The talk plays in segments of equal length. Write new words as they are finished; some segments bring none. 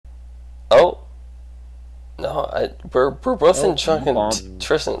Oh. No, we're both in Chuck and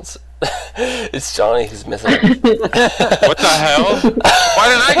Tristan's. It's Johnny who's missing. What the hell? Why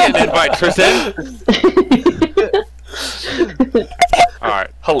did I get an invite, Tristan? Alright.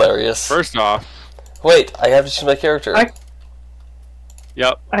 Hilarious. First off. Wait, I have to choose my character.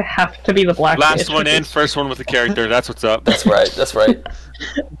 Yep. I have to be the black. Last one in, first one with the character. That's what's up. That's right. That's right.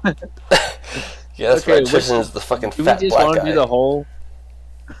 Yeah, that's right. Tristan is the fucking fat black guy. Do we just want to do the whole?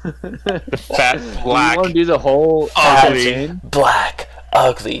 The fat black. Do you want to do the whole ugly black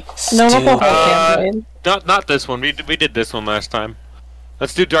ugly No, not the whole campaign. Not this one. We did this one last time.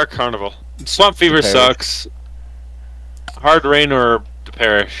 Let's do Dark Carnival. Swamp Fever sucks. Hard Rain or to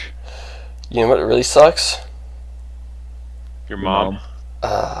Perish. You know what really sucks? Your mom.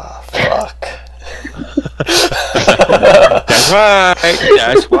 Ah, fuck. That's right.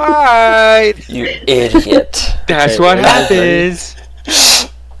 That's right. You idiot. That's what happens.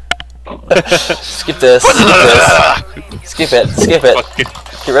 Skip this. Skip it. Skip it.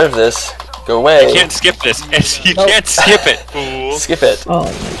 Get rid of this. Go away. You can't skip this. You can't skip it, fool. Skip it. Oh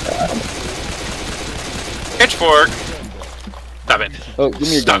my god. Pitchfork. Stop it. Oh, give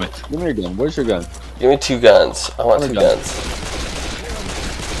me your Stop gun. it. Give me your gun. Where's your gun? Give me 2 guns. I want 2 guns.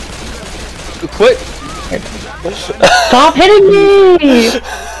 Quit! Stop hitting me!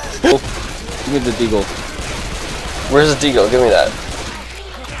 Oh, give me the deagle. Where's the deagle? Give me that.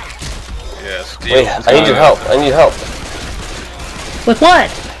 Yes. Wait, I need your help. I need help. With what?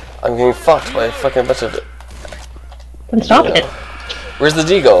 I'm getting fucked by a fucking bunch of. Then stop it. Where's the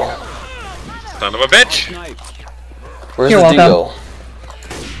deagle? Son of a bitch. Where's You're the welcome. deagle?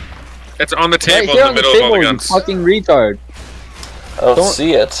 It's on the table Right here in the on middle of all the you guns. fucking retard. I don't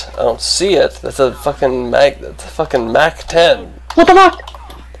see it. I don't see it. That's a fucking Mac. That's a fucking Mac 10. What the fuck?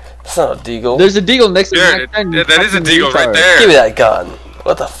 That's not a deagle. There's a deagle next to There, Mac 10. that is a deagle retard. right there. Give me that gun.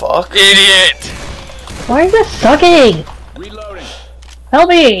 What the fuck? Idiot. Why are you sucking? Reloading. Help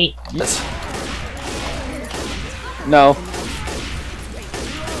me! That's, No.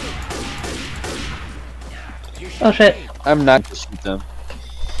 Oh shit. I'm not gonna shoot them.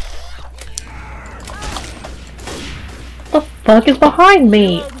 What the fuck is behind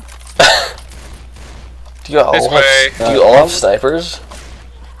me? do you all This way. have, do you all have snipers?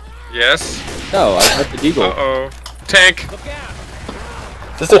 Yes. No, I got the deagle. Uh-oh. Tank.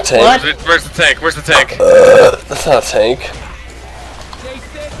 There's no tank. What? Where's the tank? Where's the tank? That's not a tank.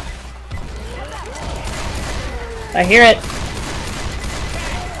 I hear it.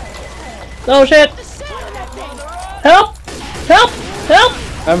 Oh shit! Help! Help! Help!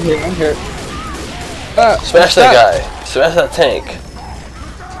 I'm here, I'm here. Smash that guy. Smash that tank.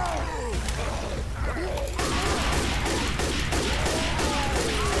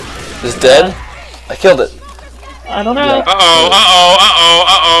 Is it dead? I killed it. I don't know. Yeah. Uh-oh. Uh-oh.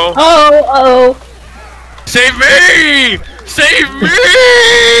 Uh-oh. Uh-oh. Oh! Save me! Save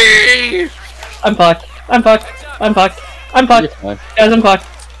me! I'm fucked. I'm fucked. I'm fucked. I'm You're fucked. fine. Guys, I'm fucked.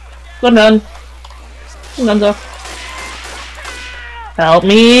 I'm done. I'm done, so. Help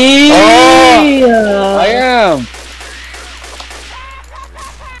me! Oh! I am!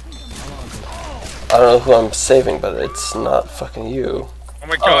 I don't know who I'm saving, but it's not fucking you. Oh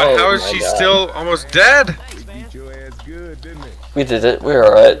my god, Oh how is my she God. still almost dead? Beat your ass good, didn't it? We did it. We're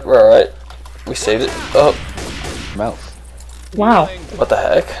alright. We're alright. We saved it. Oh, Mouth. Wow. what the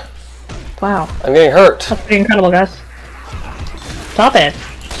heck? Wow. I'm getting hurt. That's pretty incredible, guys. Stop it.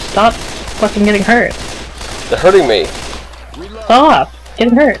 Stop fucking getting hurt. They're hurting me. Stop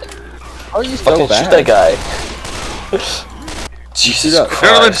getting hurt. How are you so Fucking bad? shoot that guy. Jesus up.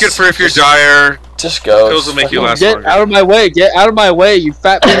 Adrenaline's good Christ. for if you're dire. Just go. Pills will make you last Get longer. out of my way! Get out of my way, you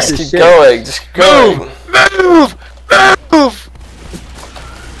fat piece Just of keep shit! going. Just keep going. Move! Move!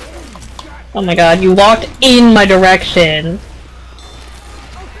 Oh my god, you walked in my direction.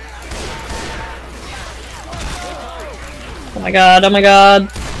 Oh my god, oh my god.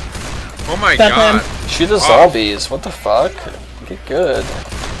 Oh my Bad god. plan. Shoot the zombies. What the fuck? Get good.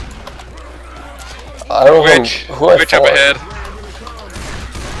 I don't know Witch. who I Witch up fought. ahead.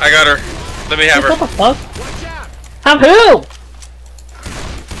 I got her. Let me have What her. the fuck? Have who?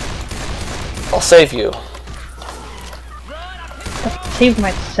 I'll save you. Save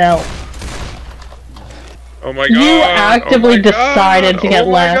myself. Oh my god. You actively oh my decided god. to get oh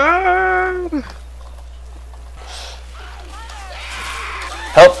left. My god.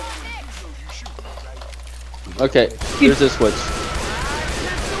 Help. Okay, here's this switch.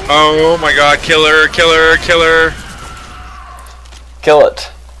 Oh my god. Kill her. Kill her. Kill her. Kill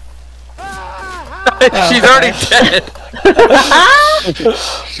it. She's already dead.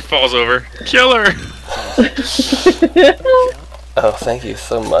 She falls over. Kill her. Oh, thank you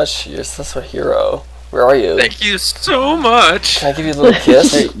so much. You're such a hero. Where are you? Thank you so much. Can I give you a little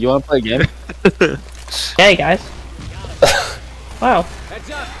kiss? Hey, you wanna play a game? Hey guys. Wow.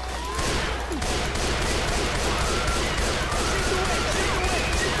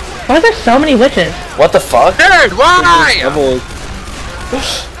 Why are there so many witches? What the fuck? Jared, why? Level,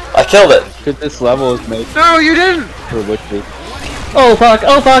 I killed it. cause this level is made No, you didn't. for witches. Oh fuck,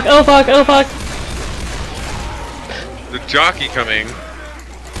 oh fuck, oh fuck, oh fuck. The jockey coming.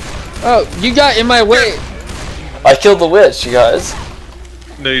 Oh, you got in my way. I killed the witch, you guys.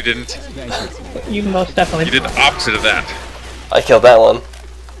 No, you didn't. You most definitely You did the opposite of that. I killed that one.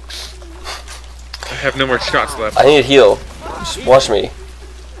 I have no more shots left. I need a heal. Just watch me.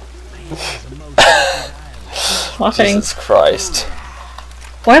 Watching. Jesus Christ.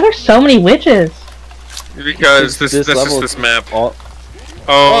 Why are there so many witches? Because this is level this map. All,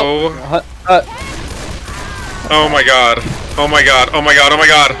 Oh. Oh my god. Oh my god. Oh my god. Oh my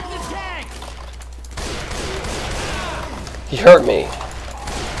god. He hurt me.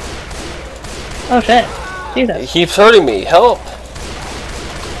 Oh shit. He Jesus. keeps hurting me. Help.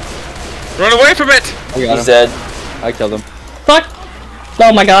 Run away from it! I got He's him. dead. I killed him. Fuck.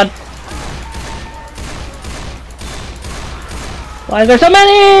 Oh my god. Why is there so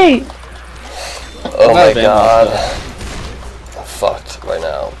many? Oh I'm out my of ammo, god. so I'm fucked right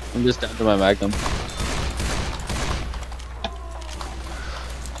now. I'm just down to my magnum.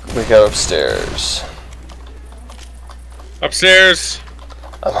 We go upstairs. Upstairs.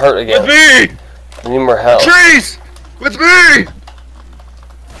 I'm hurt With again. me! I need more help. Trees! With me!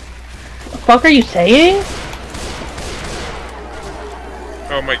 The fuck are you saying?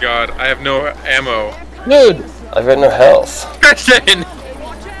 Oh my god. I have no ammo. Dude, I've got no health. Christian!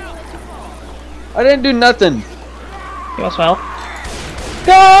 I didn't do nothing. You as well.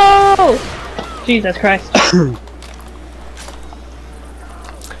 Go! Jesus Christ.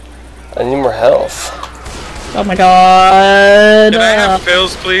 I need more health. Oh my god. Can I have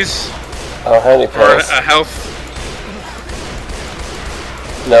pills, please? I don't have any Or pills. a health?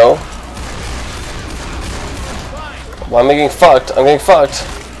 No. Well, I'm getting fucked. I'm getting fucked.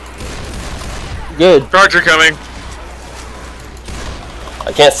 Good. Charger coming.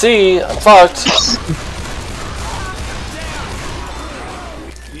 I can't see. I'm fucked.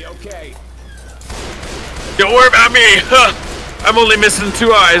 Be okay. Don't worry about me! Huh. I'm only missing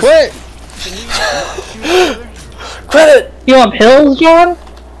 2 eyes. Quit! Credit! You want pills, John?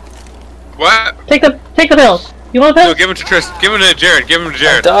 What? Take the pills. You want No, pills? give him to Tristan. Give him to Jared. Give him to I'm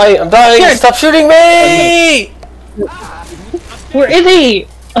Jared. dying. I'm dying. Jared. Stop shooting me! Where is he?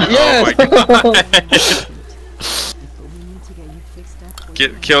 Oh my god.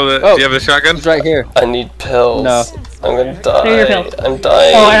 Kill the. Oh. Do you have the shotgun? It's right here. I need pills. No. I'm gonna Take your die. pills. I'm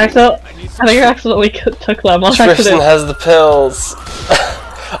dying. Oh, I think you accidentally took them on Tristan accident. has the pills.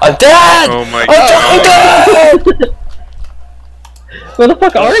 I'm dead! Oh my I'm god. dead! Where the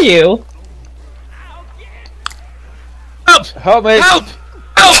fuck are you? Help! Help me! Help!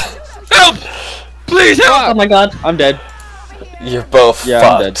 Help! Help! Please help! Oh my god. I'm dead. You're both Yeah,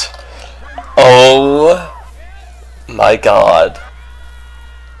 I'm dead. fucked. Oh my god.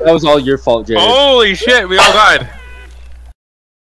 That was all your fault, Jared. Holy shit, we all died.